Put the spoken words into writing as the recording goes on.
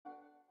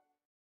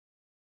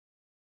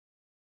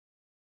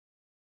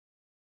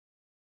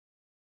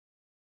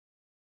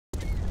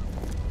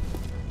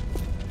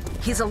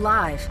He's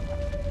alive.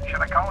 Should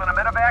I call in a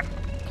medevac?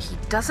 He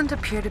doesn't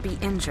appear to be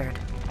injured,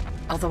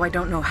 although I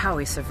don't know how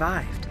he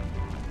survived.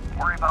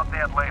 Worry about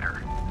that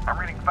later. I'm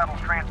reading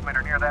Fettel's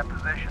transmitter near that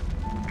position.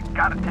 We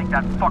gotta take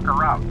that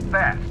fucker out,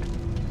 fast.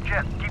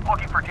 Jet, keep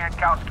looking for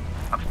Jankowski.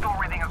 I'm still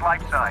reading his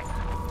life signs.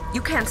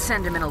 You can't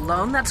send him in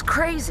alone, that's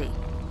crazy.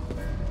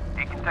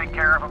 He can take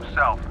care of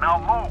himself. Now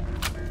move!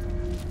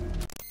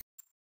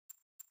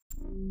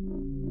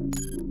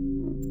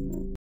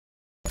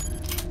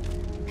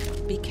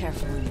 Be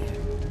careful in there.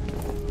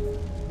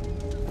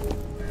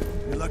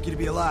 You're lucky to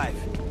be alive.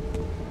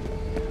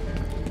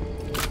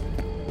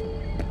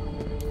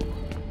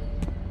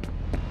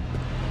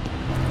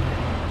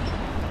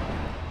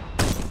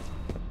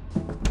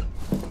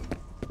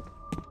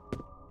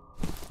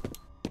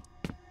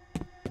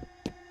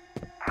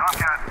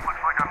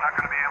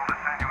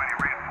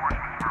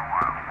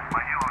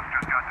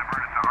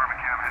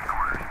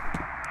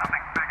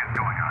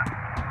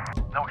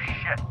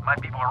 My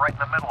people are right in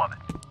the middle of it.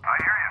 I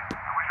hear you.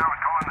 I wish I was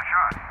calling the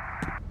shots.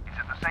 Is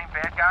it the same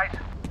bad guys?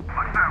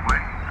 Looks that way.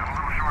 I'm a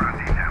little short on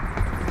details.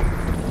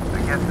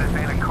 I guess this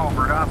ain't a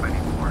covert op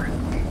anymore.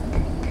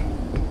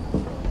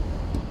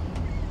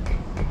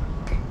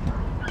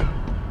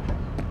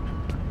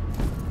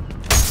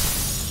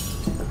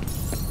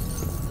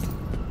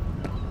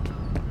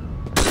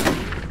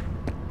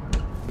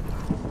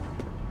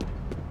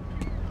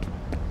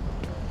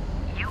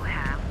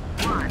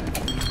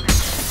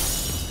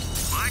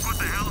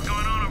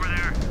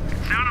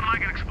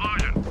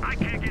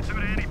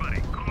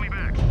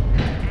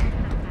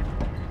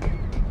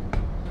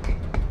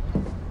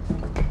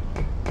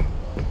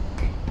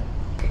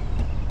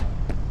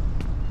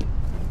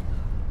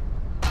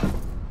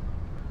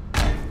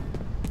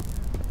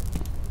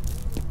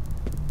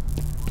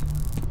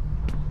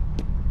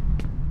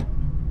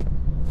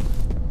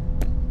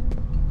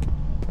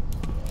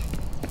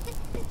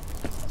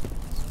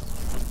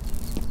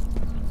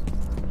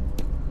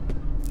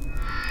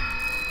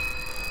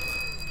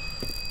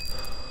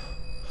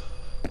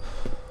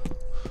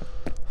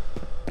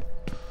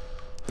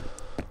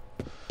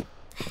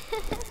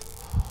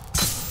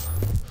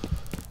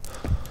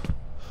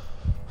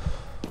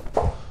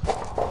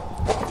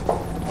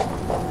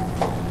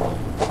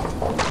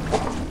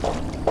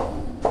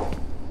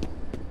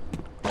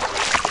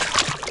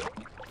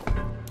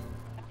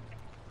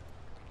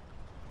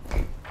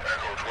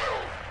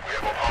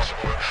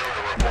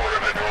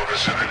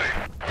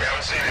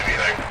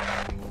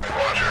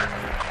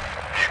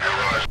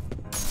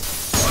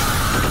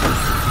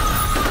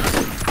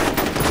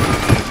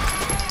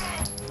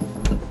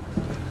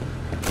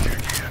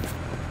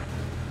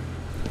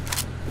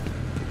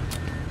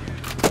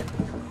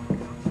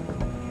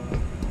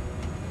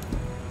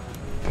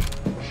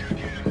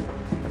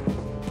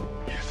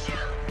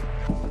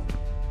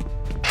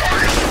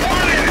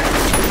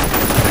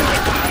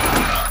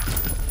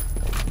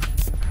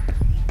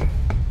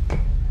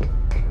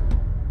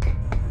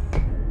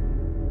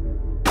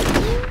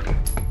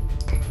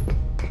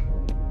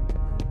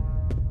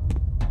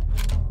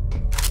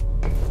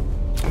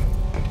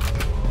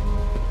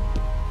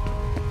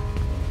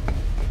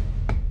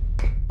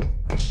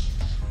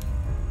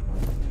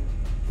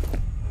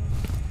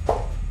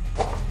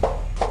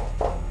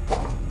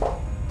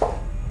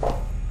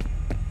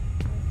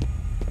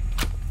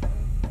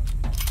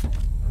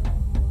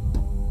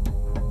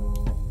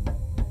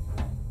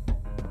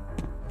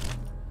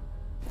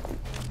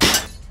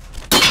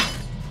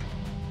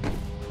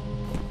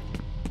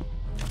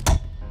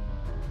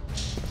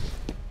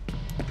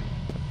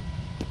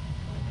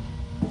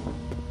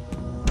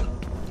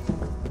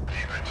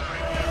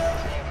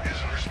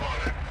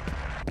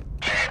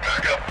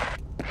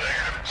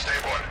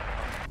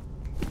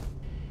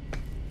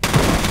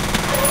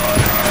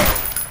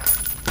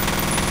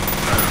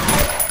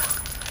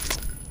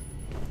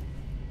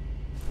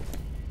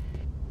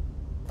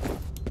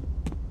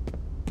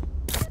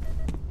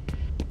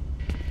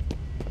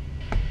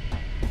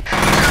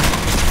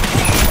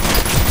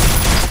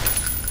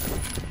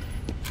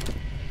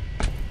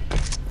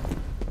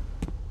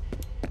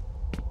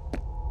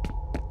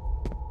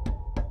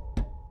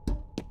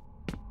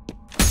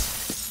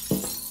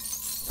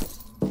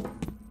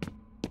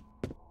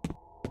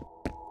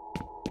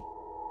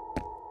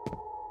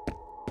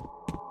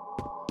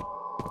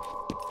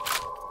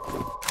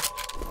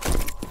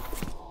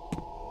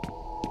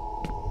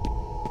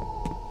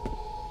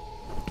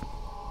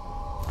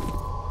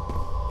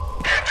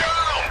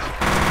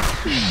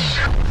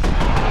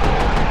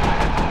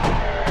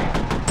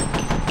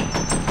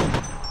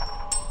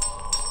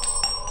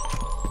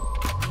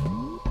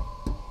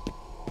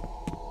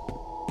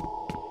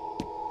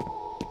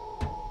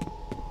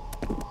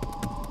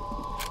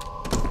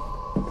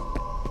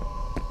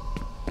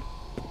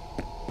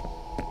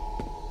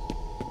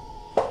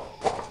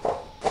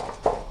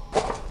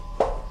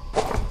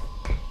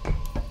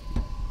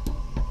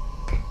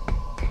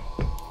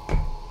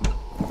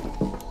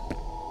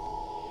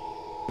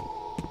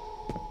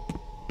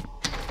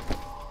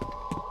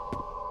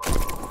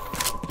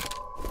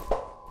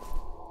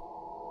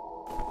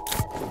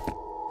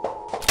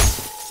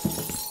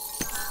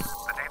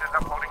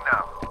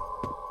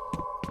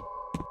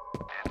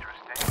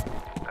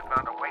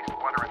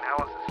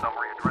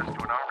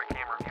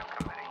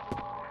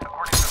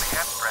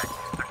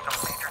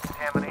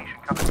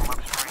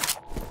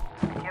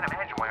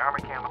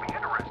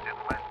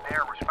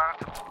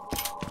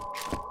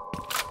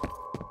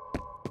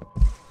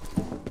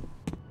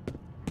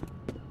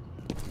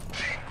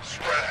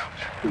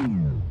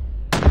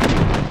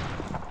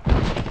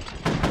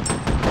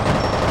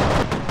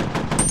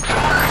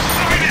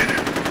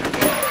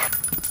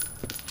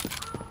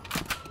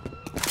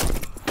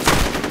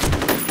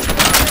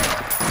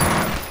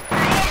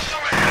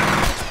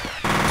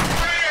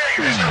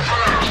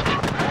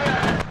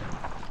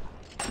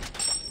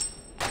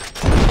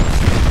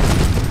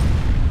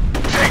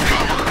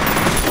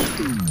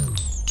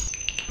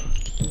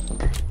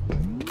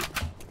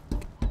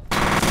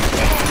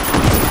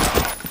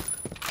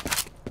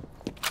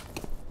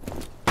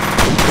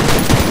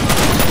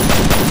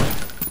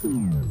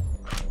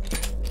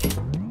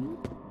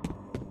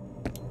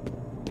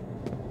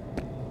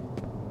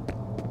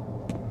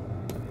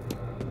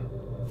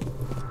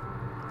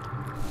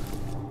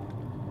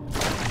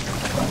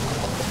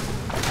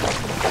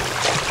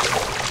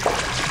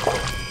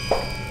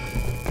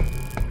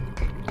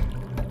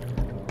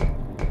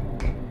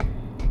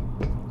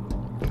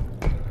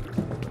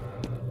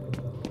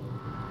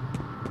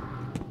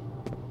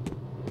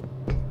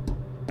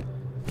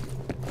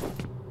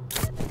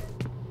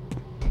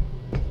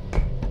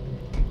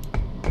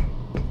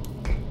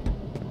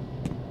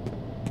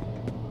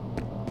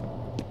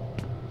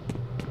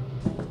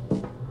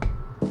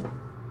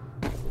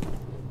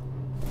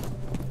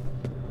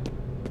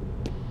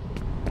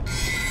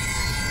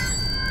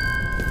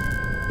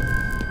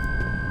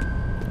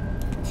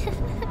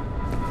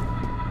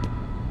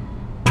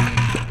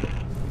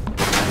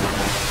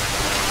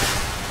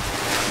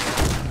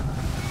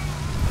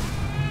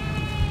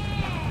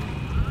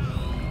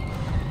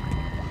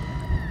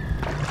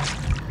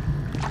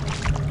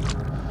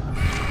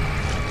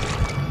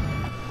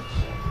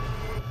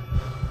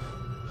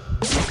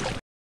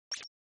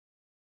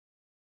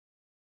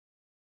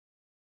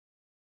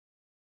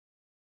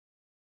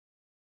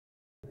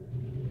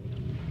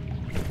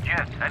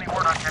 Jen, any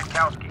word on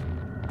Jankowski?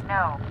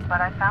 No,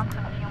 but I found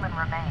some human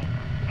remains.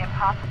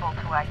 Impossible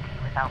to ID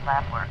without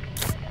lab work.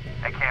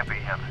 That can't be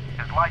him.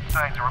 His life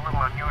signs are a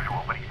little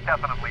unusual, but he's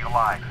definitely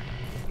alive.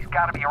 He's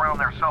got to be around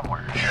there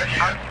somewhere.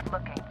 I'll keep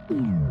looking.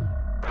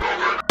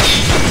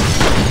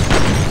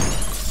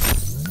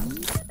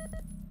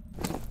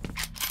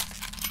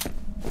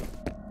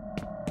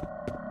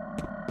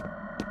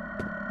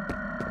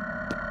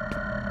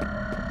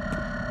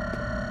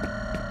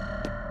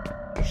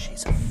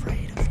 She's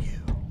afraid of you.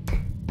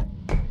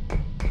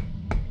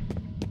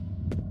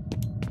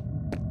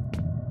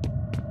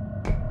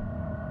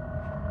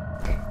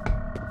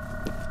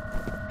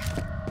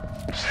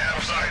 Stay out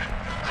of sight.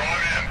 Draw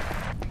it in.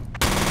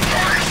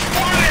 Target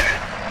spotted!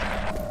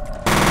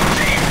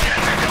 Team, get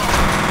to cover!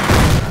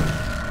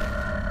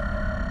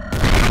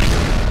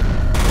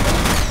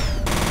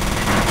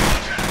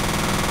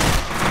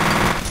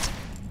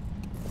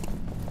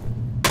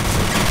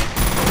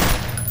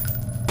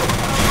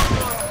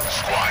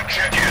 Squad,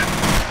 check in.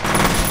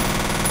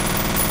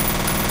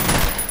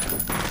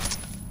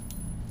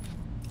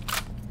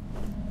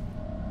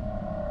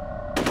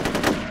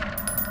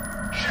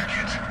 Check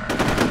it.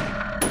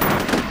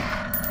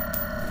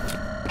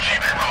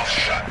 Keep your mouth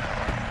shut.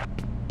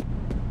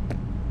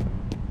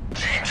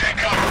 Team, take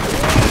cover.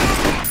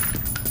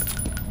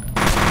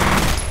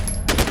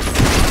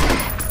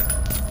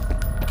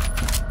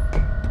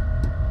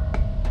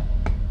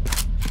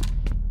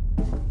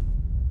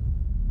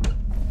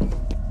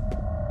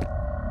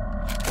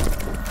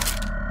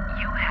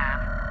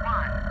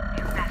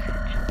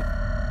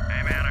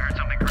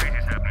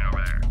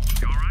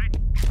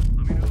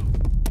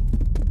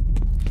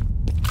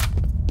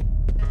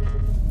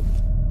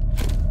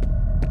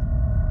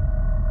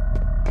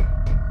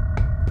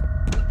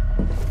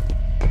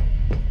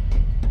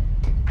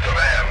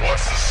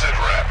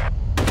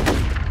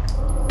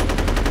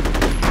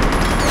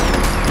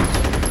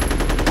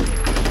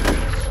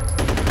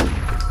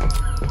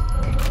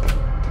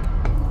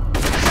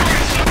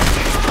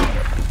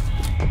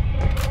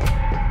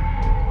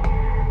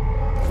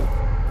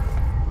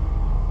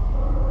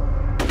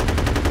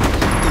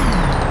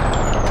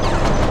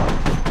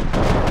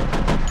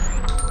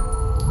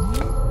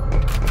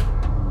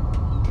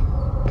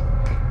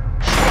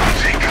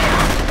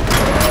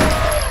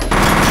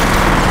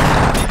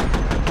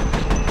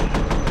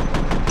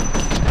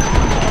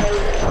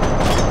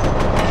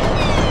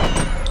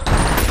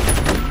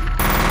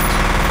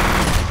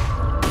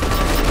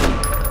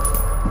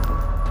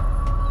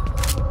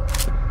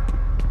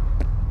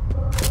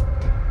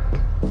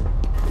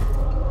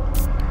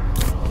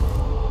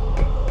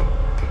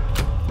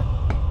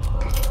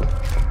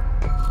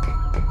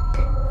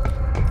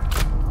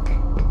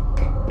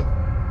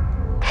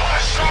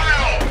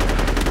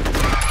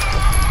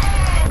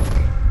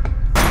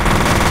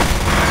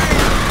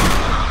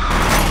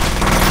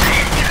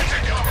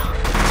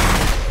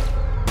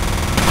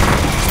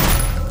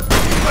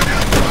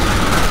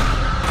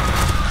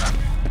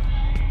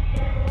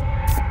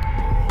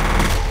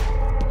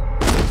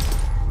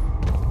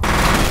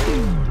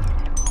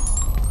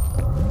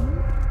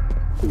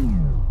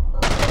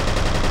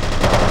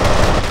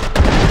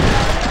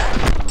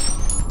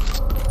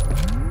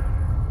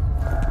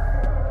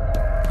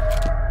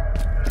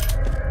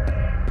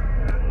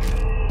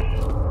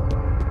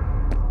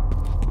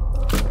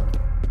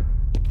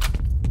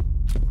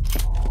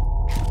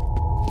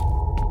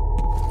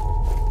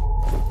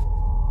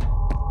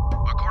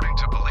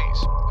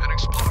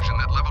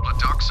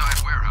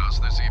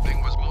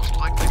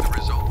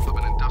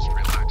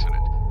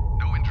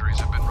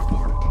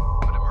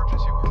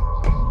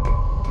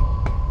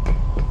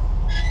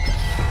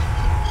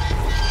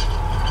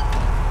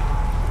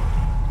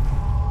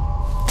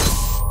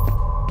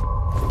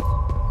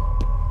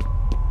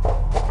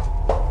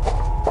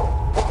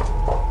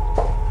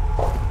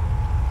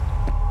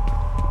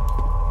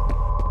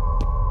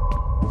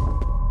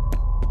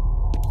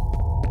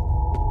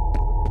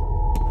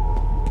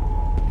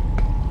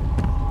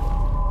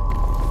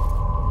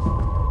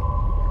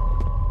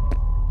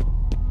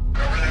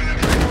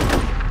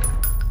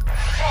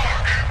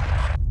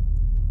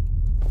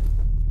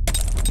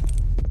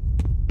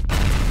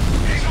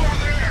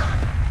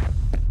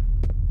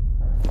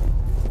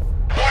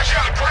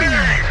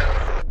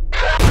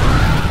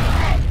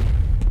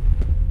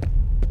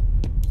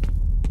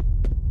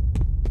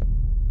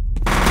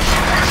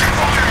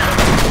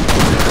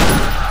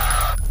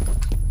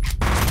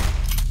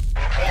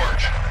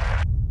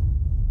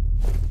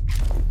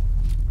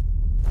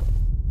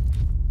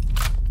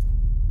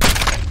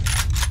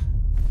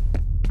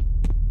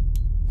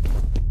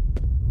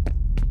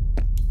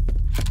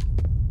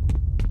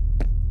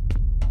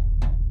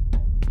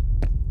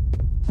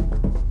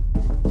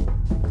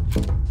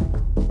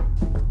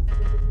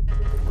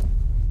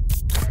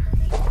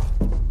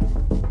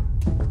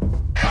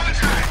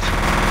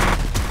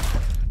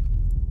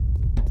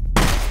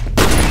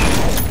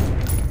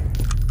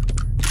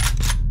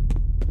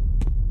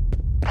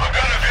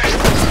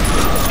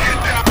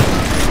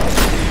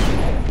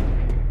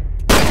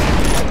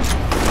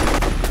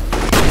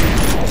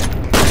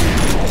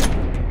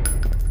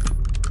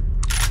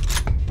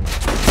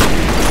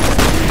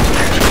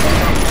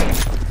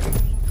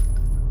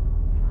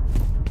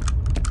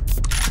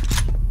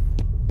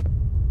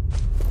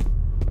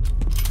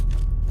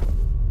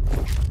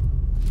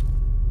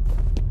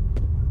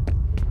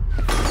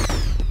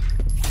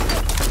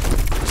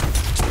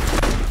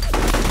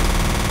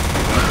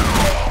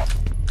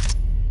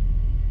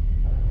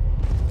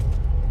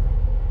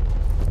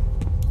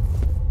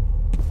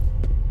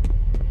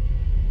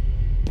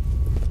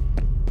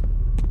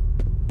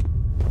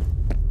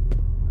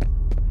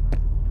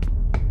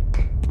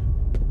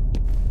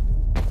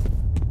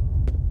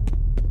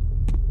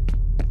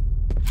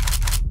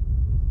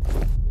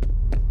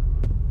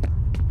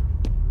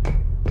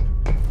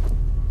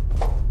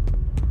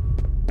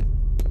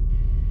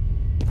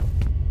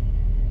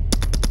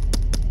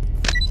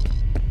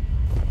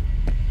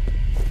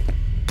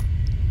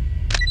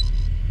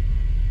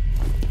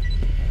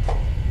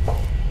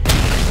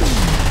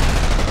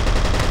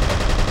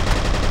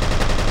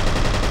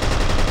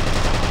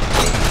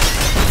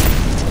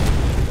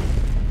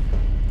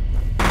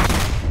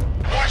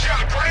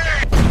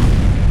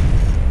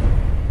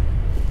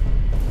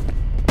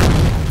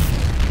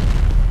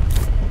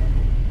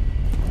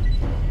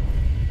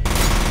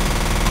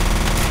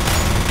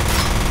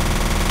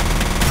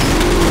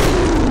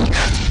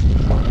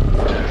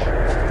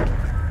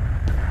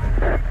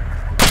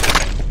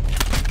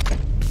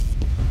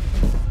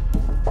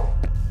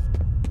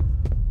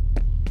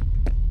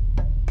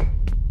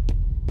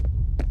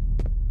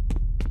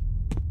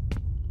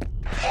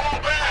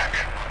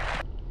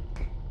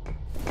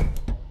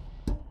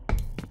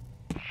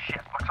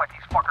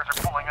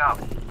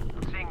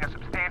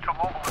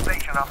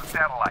 the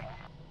satellite.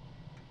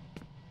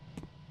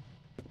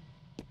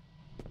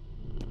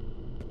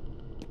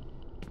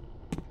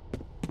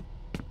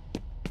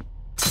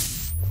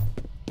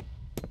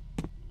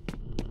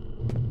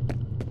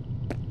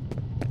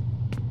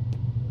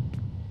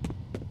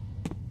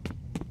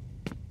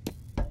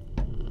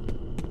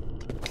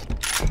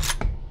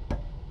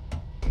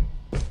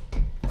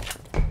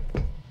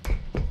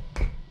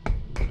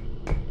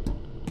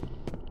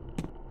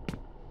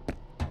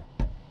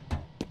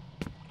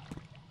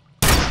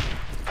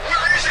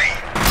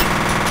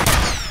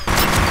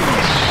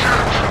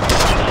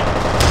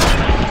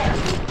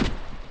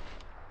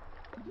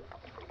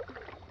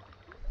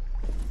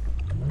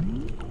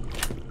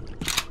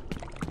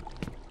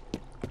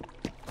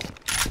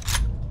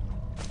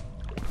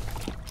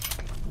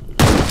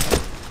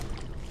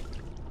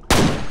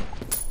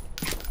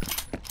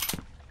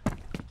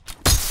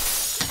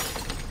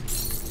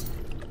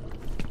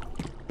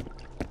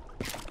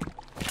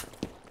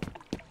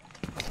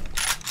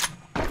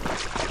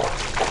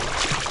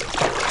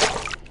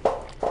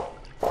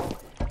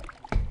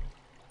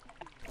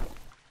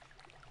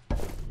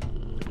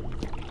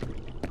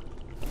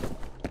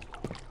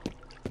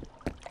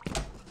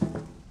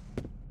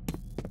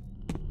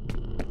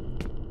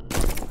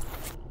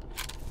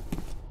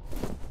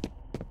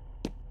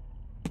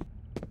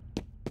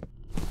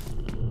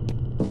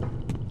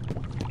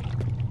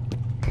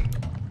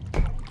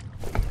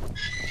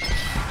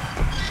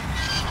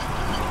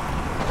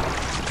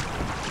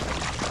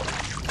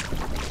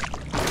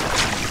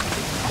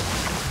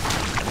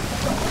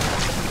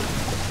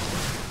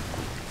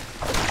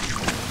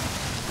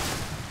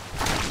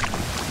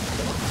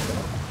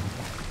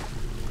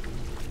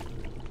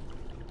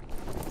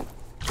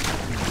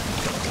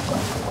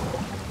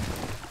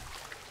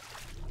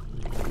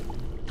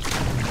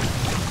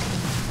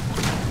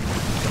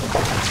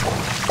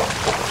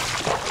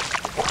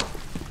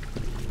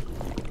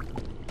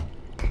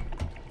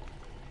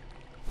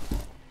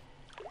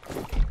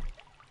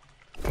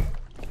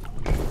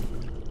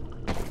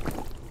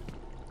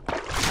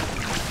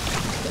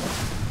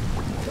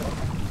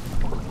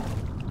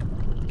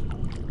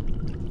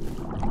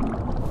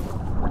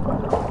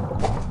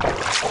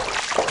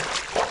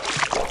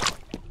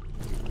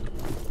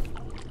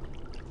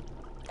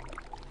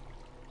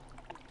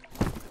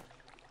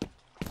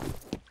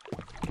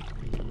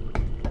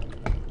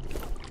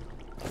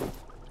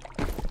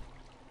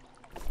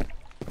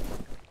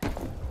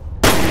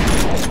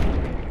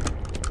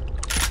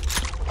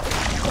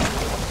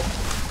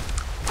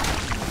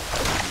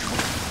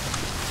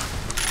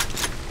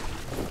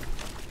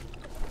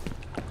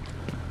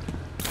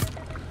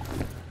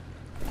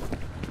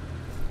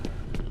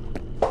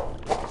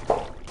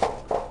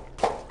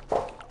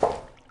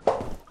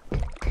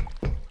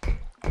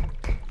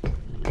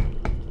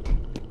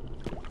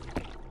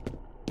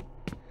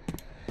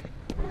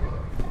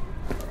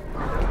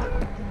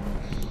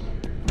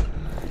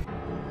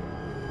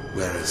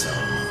 Where is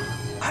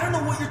Alma? I don't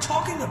know what you're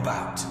talking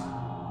about.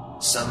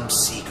 Some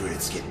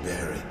secrets get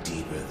buried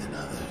deeper than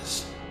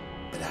others,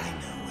 but I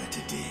know where to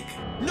dig.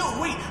 No,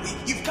 wait,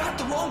 you've got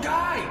the wrong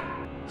guy.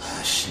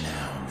 Hush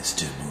now,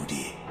 Mr.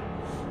 Moody.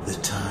 The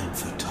time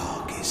for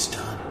talk is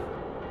done.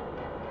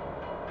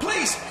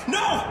 Please,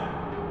 no!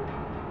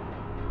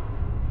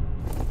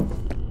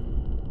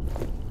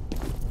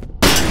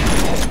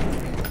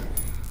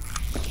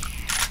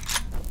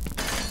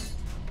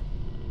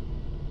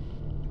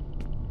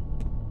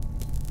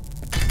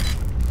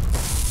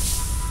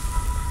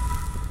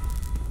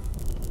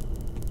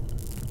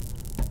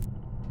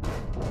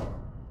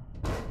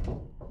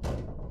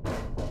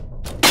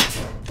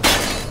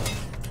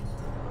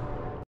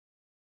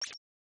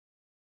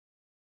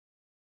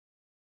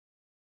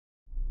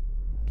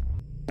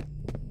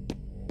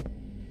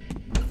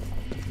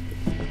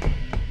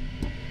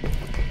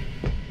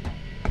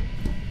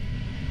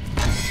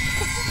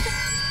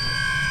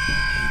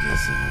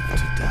 Deserve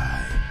to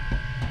die.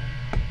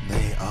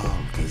 They all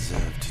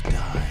deserve to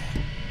die.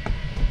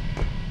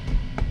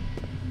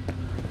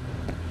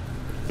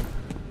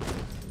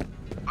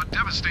 A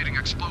devastating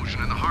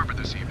explosion in the harbor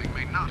this evening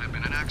may not have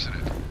been an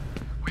accident.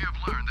 We have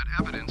learned that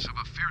evidence of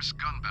a fierce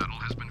gun battle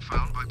has been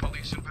found by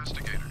police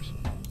investigators.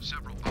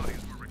 Several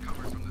bodies were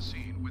recovered from the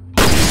scene with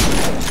blood.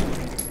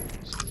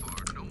 So far,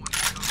 no one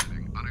is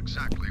commenting on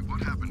exactly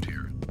what happened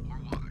here or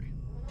why.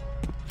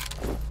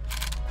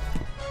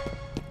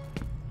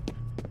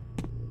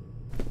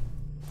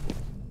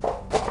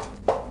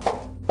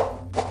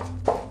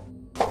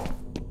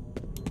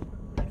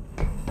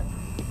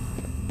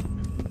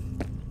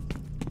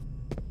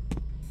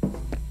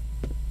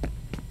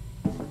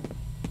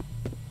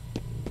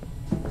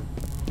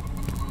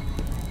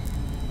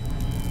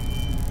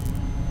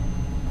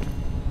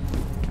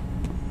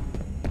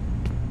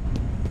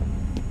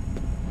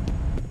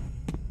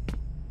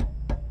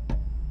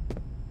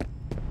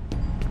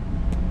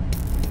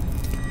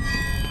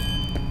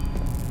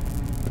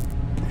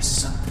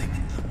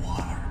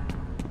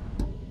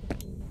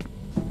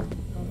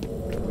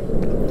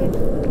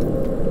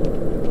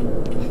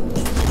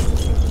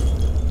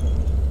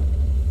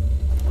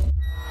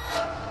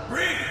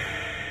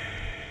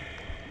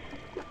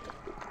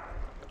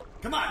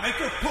 Come on, make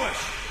her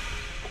push!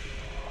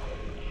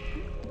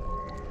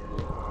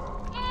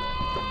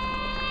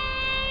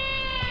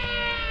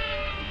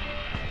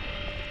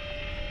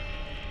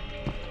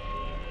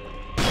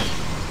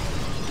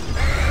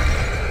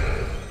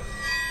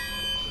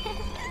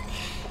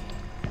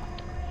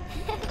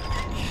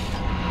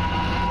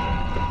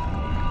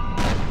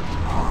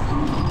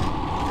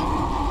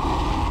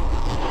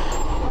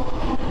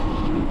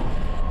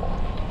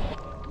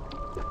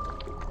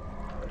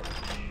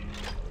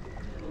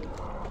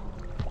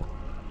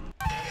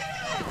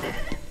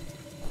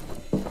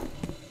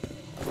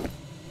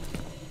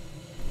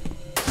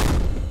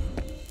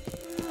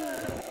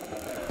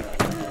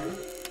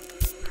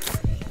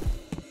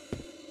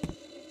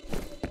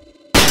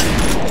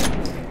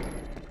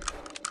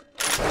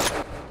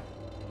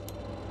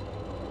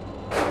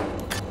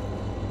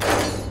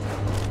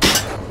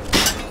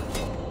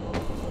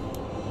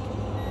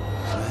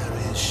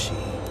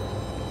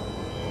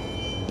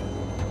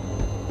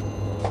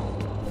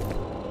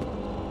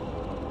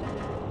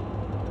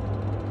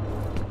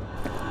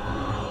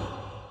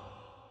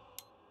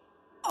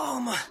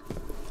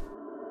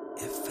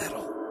 If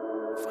Fettel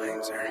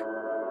finds her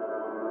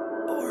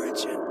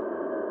origin.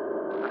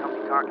 What the hell are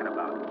you talking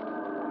about?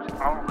 Who's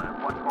Paula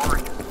and what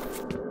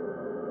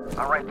origin?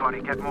 All right,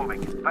 buddy, get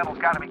moving. Fettel's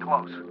gotta be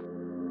close.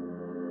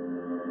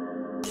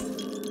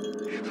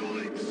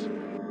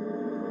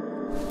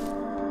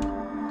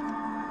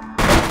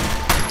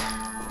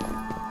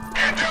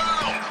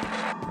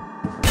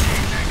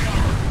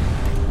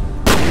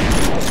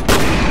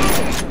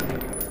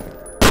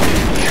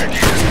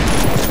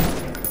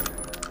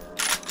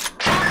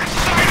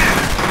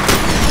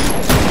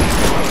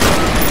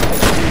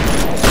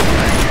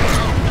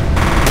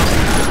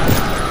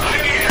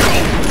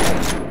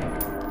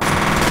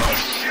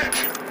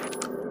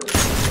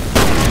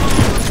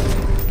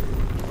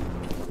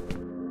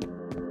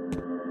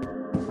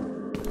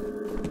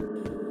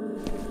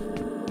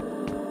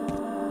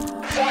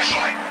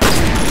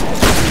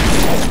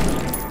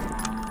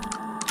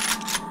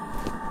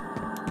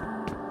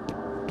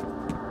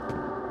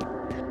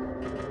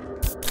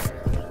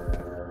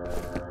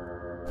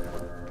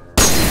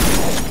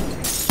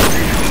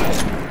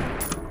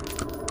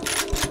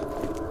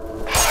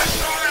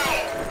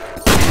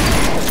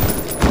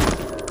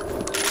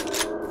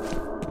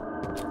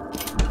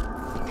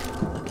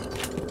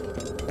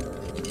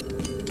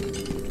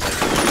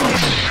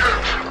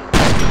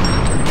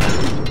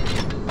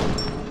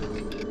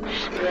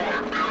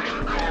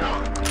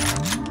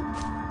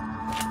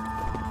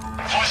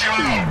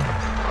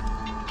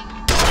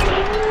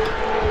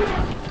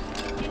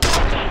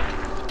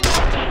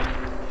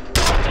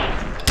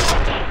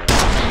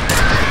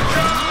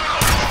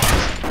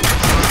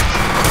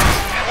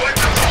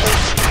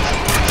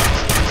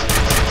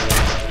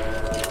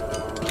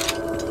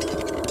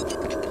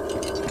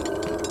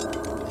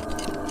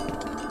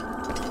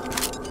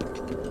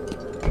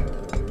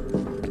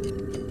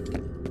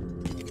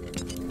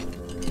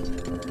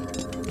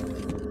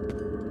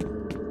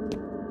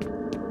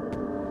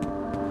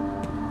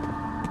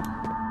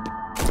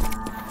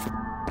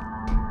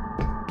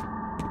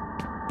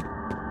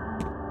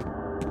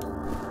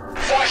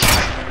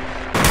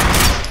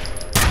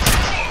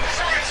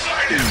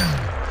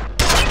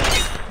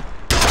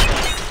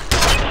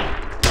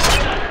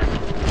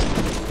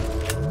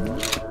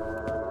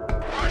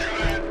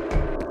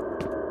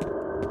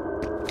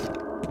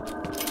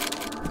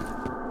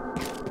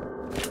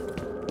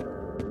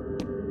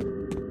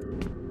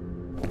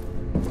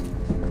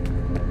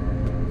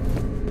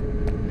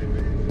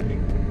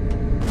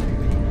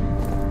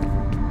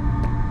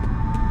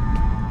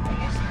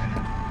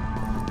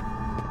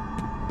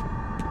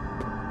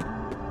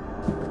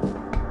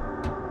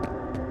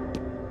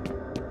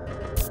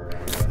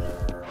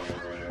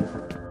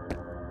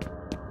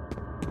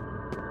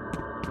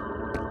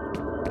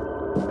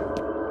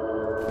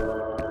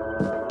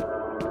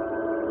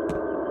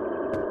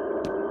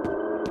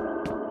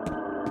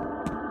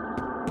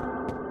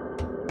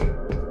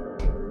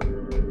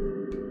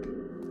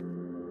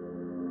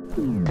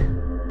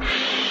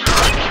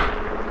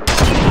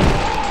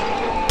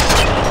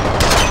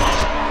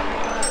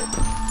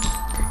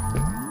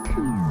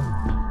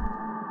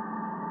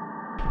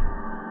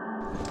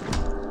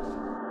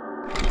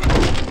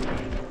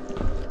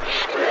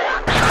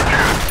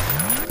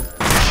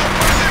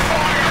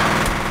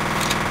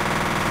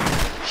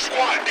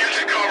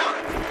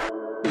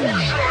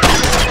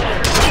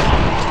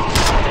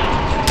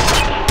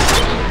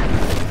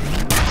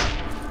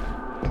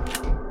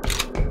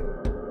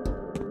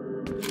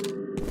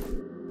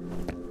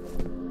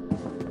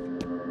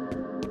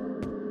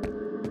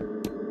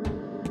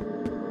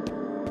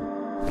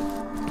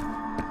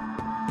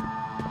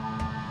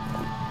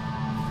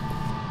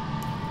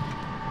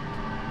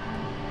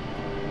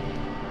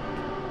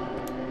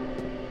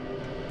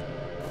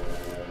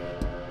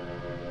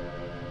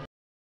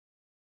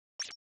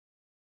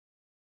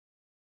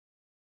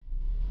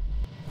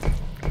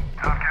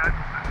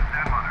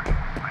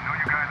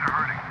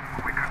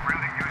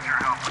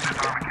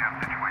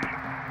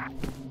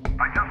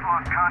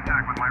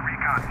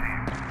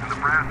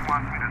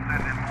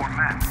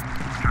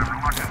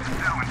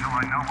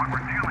 I know what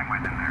we're dealing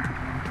with in there.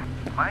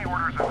 My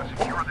orders are to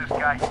secure this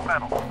guy,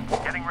 Fettel.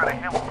 Getting rid of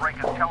him will break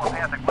his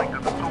telepathic link to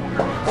the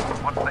soldiers.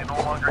 Once they no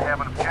longer have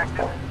an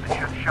objective, they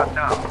should shut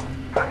down.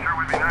 That sure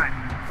would be nice.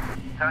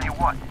 Tell you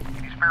what,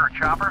 can you spare a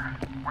chopper?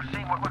 We're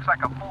seeing what looks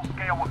like a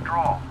full-scale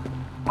withdrawal.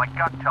 My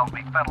gut tells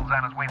me Fettel's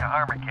on his way to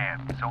Armor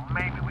Camp, so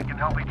maybe we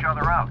can help each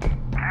other out.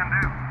 Can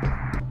do.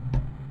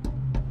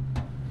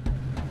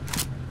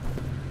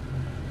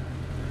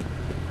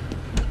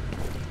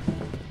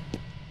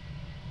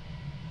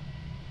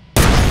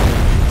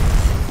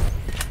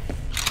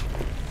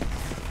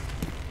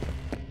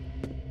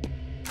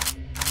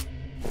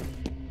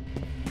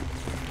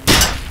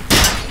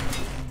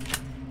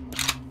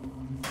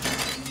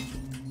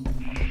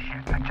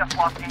 Shit, I just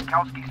lost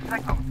Jankowski's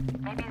signal.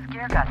 Maybe his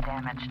gear got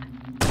damaged.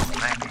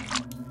 Maybe.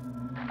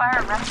 The fire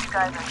and rescue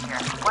guys are here.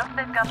 Once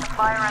they've got the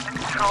fire under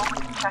control, we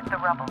can check the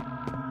rubble.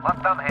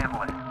 Let them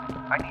handle it.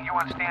 I need you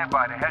on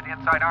standby to head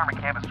inside Armor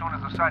Camp as soon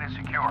as the site is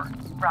secure.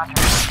 Roger.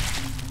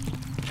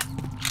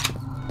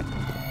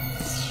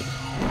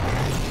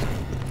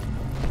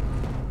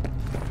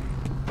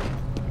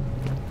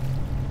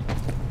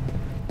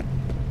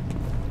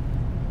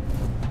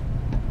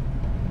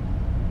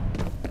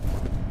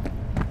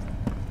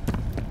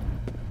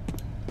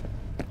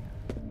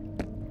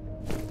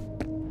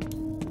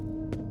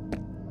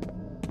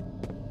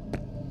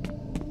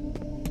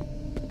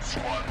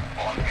 SWAT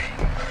on me.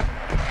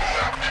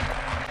 Left.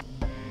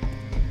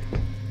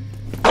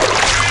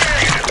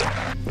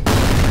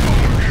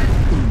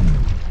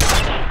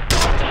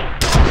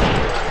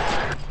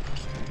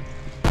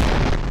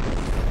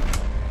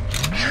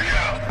 Check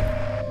out.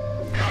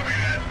 Copy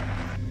that.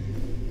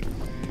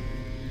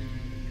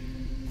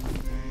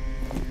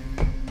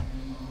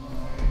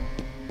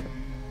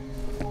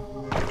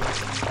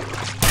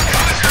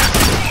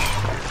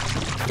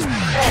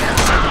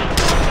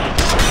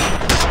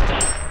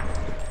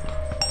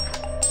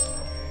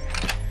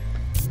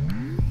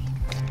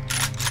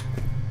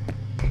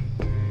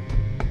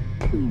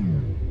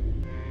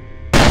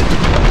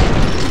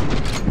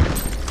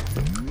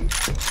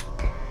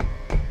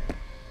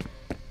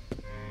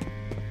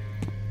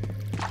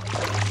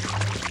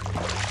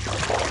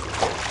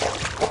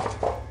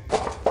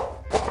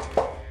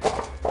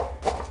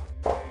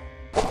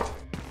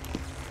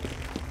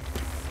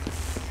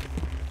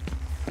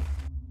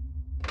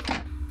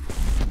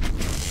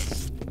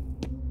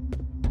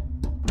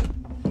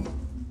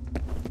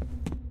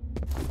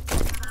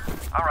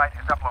 All right,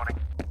 it's uploading.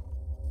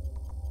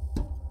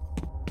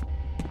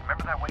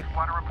 Remember that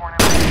wastewater report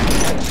I made?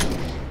 There's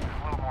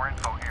a little more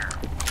info here.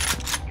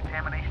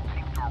 Contamination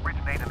seems to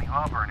originate in the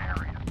Auburn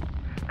area.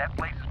 That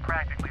place is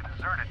practically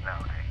deserted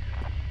nowadays.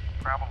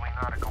 Probably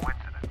not a coincidence.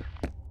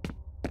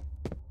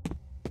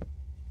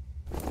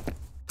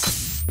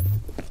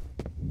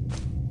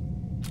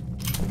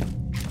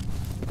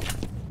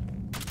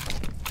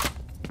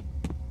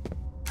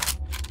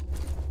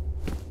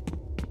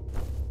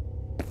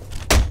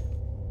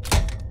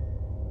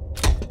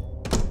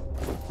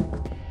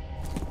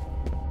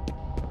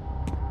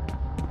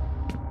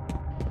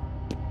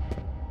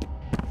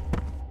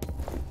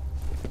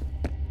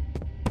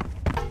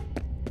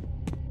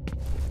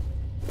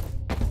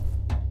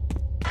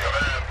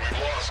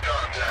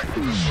 Contact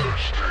with the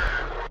search team.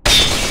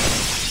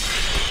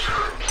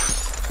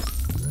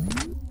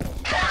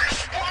 Target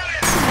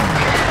spotted!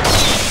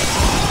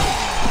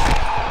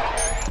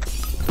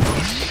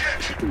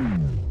 Shit!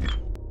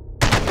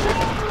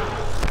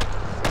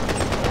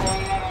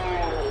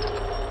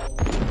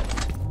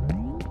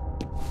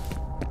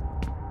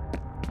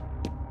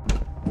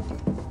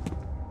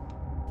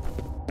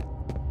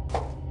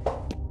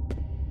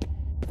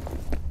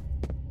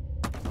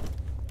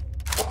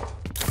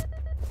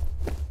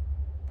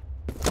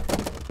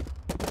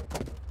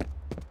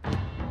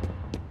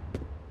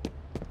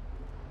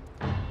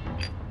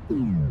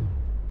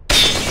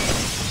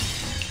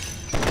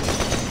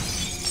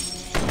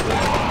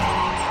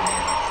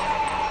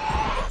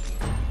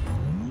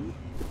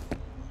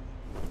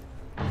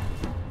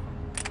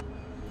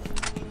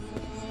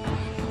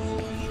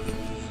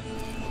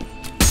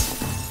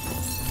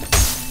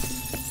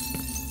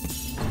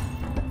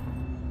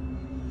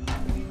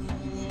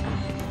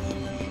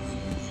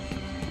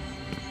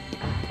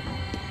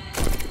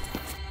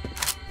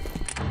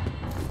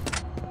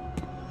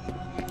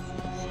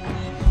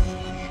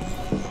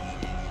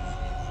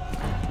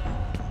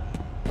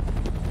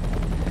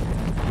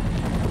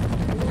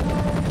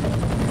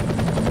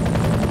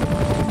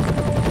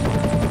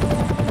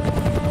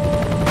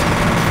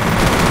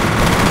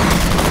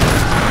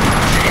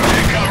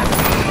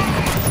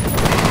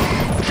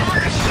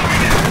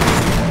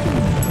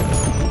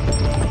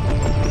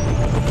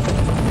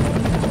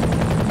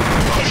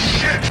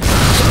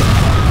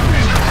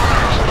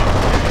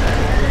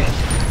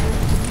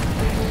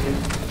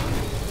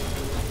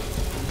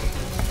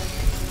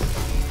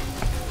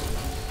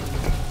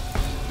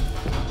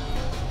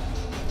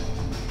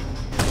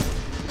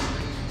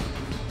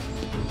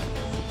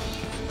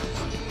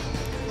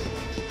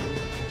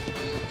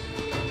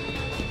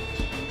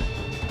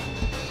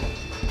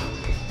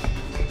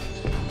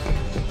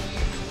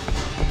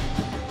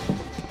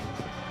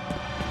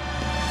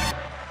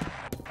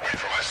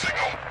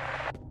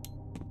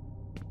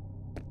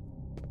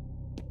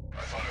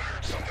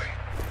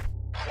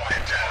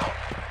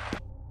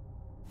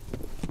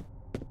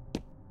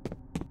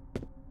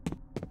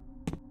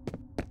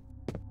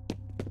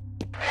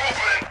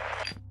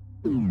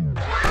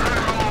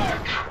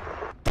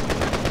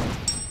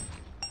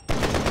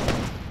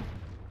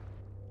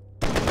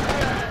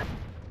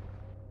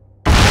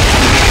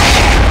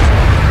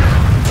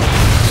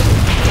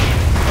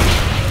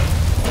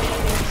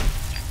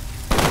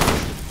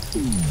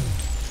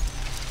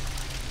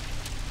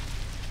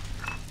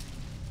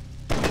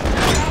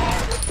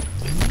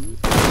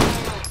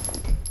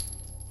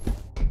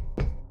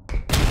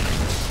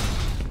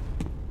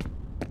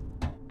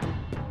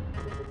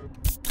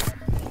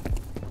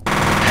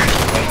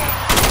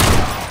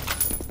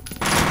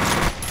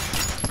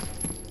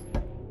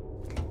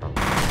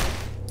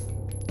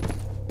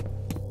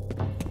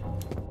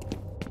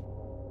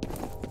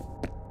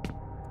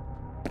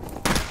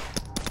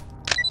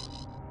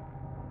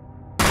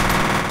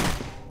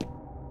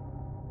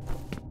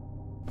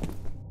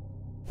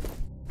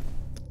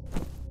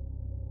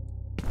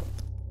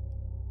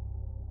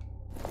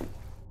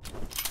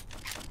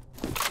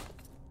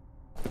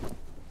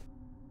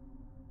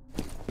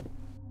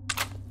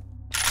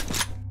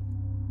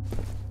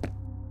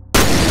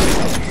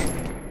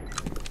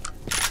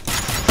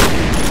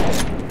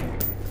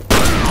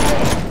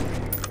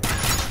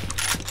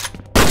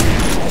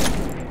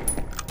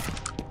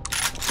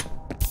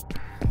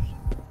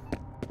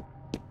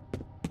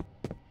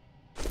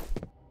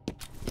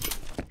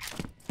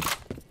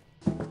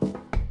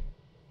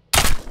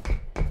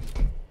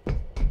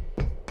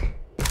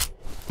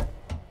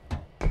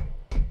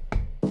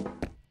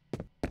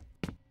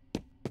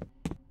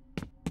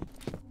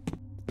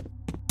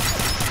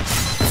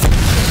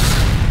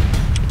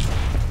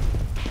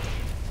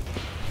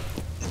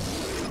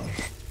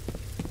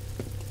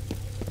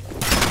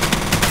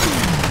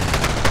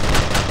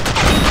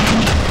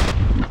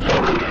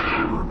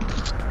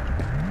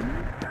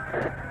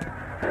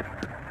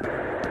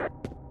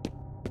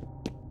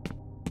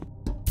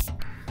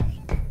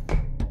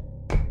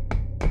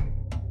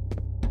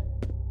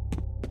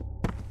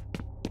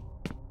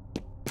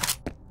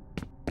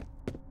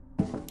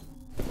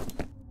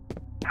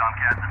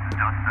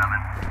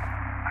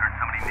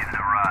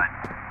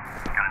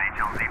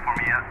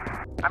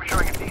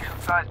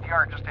 undersized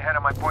yard just ahead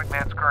of my point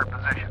man's current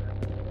position.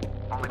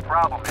 Only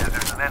problem is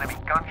there's an enemy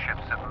gunship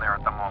sitting there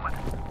at the moment.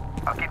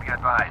 I'll keep you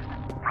advised.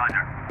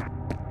 Roger.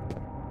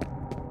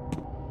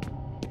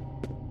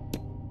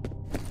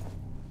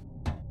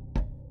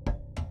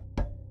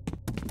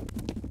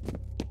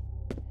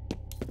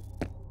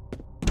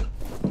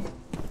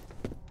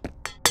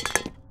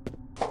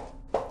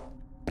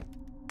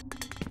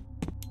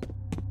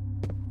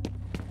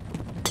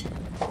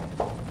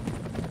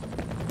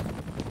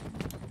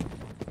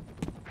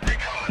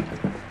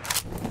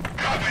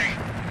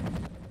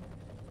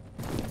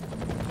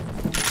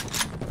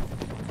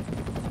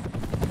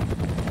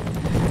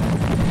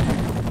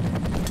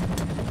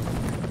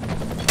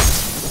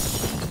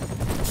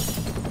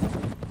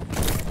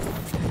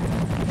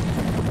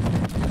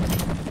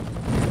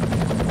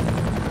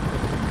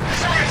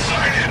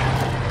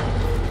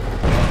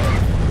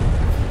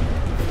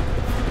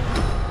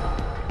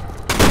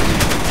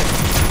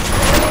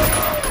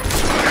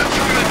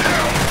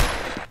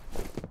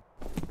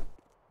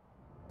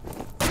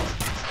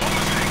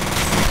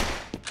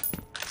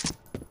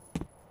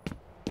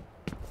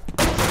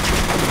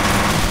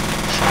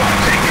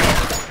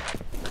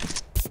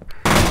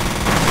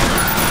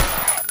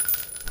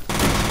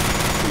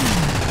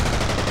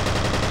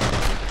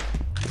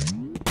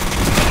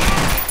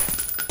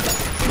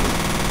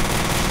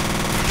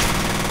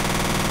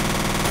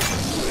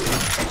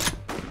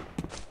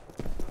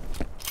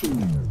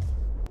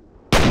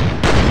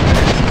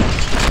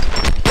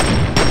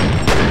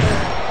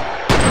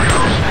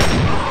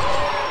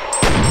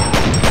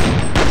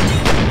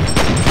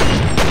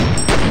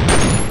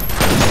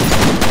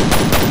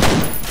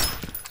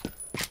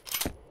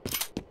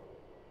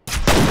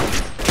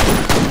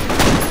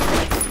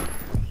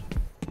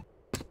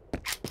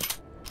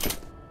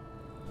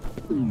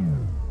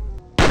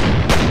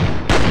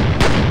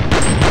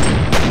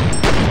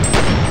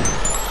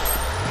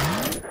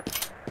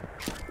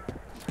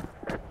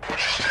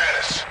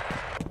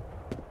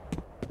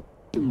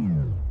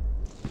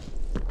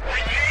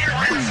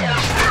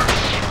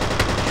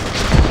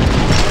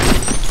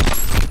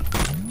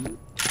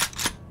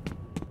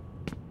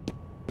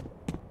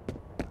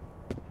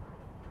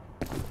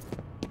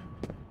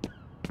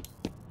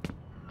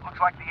 Looks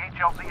like the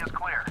HLZ is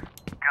clear.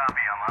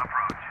 Copy, I'm on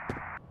approach.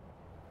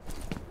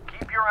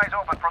 Keep your eyes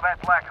open for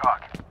that Black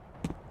Hawk.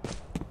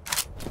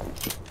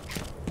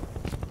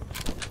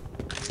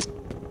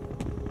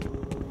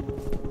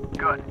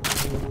 Good.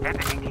 Head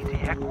to ATT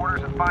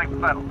headquarters and find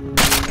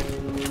Fettel.